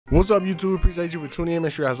What's up, YouTube? Appreciate you for tuning in.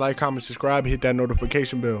 Make sure you guys like, comment, subscribe, hit that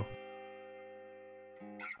notification bell.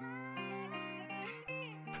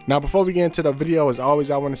 Now, before we get into the video, as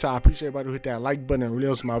always, I want to say I appreciate everybody who hit that like button and really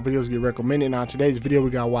helps my videos get recommended. Now, today's video, we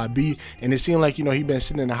got YB, and it seemed like, he been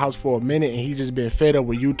sitting in the house for a minute, and he just been fed up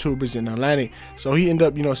with YouTubers in Atlantic. So he ended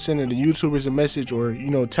up, sending the YouTubers a message, or,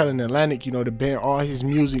 telling Atlantic, to ban all his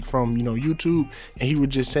music from, YouTube, and he was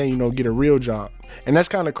just saying, get a real job. And that's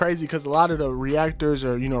kind of crazy because a lot of the reactors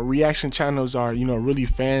or, reaction channels are, really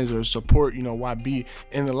fans or support, YB,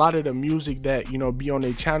 and a lot of the music that, be on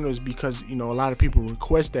their channels because, a lot of people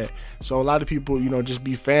request that. So a lot of people, just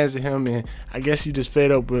be fans of him, and I guess he just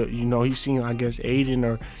fed up with, he seen, I guess, Aiden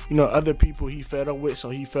or, other people he fed up with, so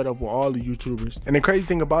he fed up with all the YouTubers. And the crazy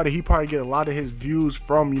thing about it, he probably get a lot of his views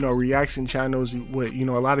from, reaction channels with, a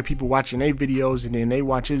lot of people watching their videos, and then they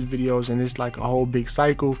watch his videos, and it's like a whole big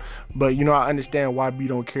cycle. But, I understand why YB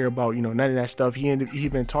don't care about, none of that stuff. He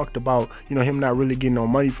even talked about, him not really getting no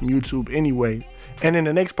money from YouTube anyway. And then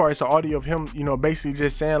the next part is the audio of him, basically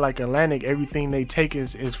just saying like Atlantic, everything they take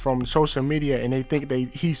is from social media, and they think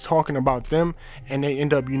he's talking about them, and they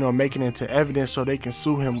end up, making it into evidence so they can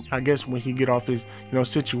sue him, I guess, when he get off his,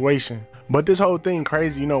 situation. But this whole thing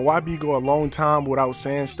crazy, YB go a long time without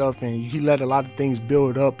saying stuff, and he let a lot of things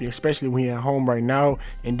build up, especially when he at home right now,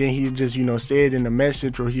 and then he just, say it in a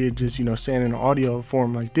message, or he just, say it in an audio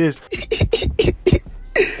form like this.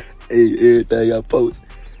 Hey, everything I post,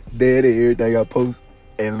 everything I post,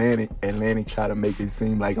 Atlantic try to make it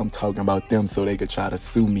seem like I'm talking about them so they could try to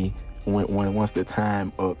sue me once the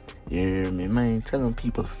time up. Yeah, man, tell them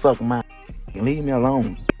people suck my leave me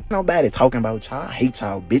alone. Nobody talking about y'all. I hate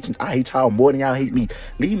y'all, bitch. I hate y'all more than y'all hate me.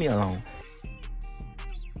 Leave me alone.